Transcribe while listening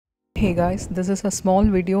Hey guys, this is a small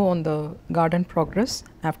video on the garden progress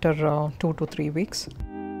after 2 to 3 weeks.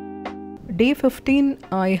 Day 15,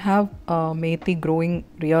 I have methi growing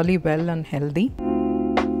really well and healthy.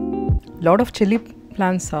 Lot of chili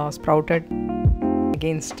plants sprouted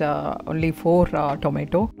against only 4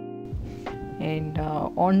 tomato. And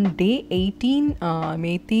on day 18,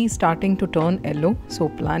 methi starting to turn yellow. So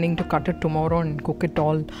planning to cut it tomorrow and cook it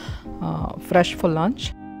all fresh for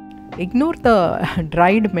lunch. Ignore the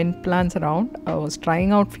dried mint plants around. I was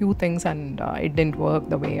trying out few things and it didn't work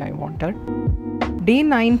the way I wanted. Day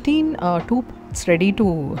 19, 2 pots ready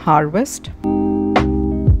to harvest.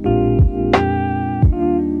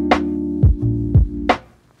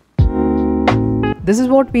 This is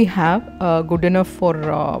what we have, good enough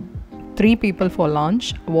for 3 people for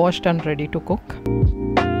lunch, washed and ready to cook.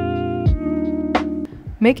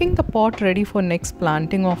 Making the pot ready for next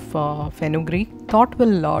planting of fenugreek. Thought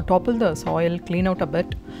will topple the soil, clean out a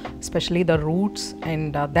bit, especially the roots,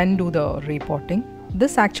 and then do the repotting.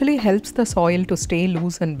 This actually helps the soil to stay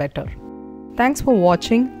loose and better. Thanks for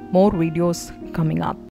watching. More videos coming up.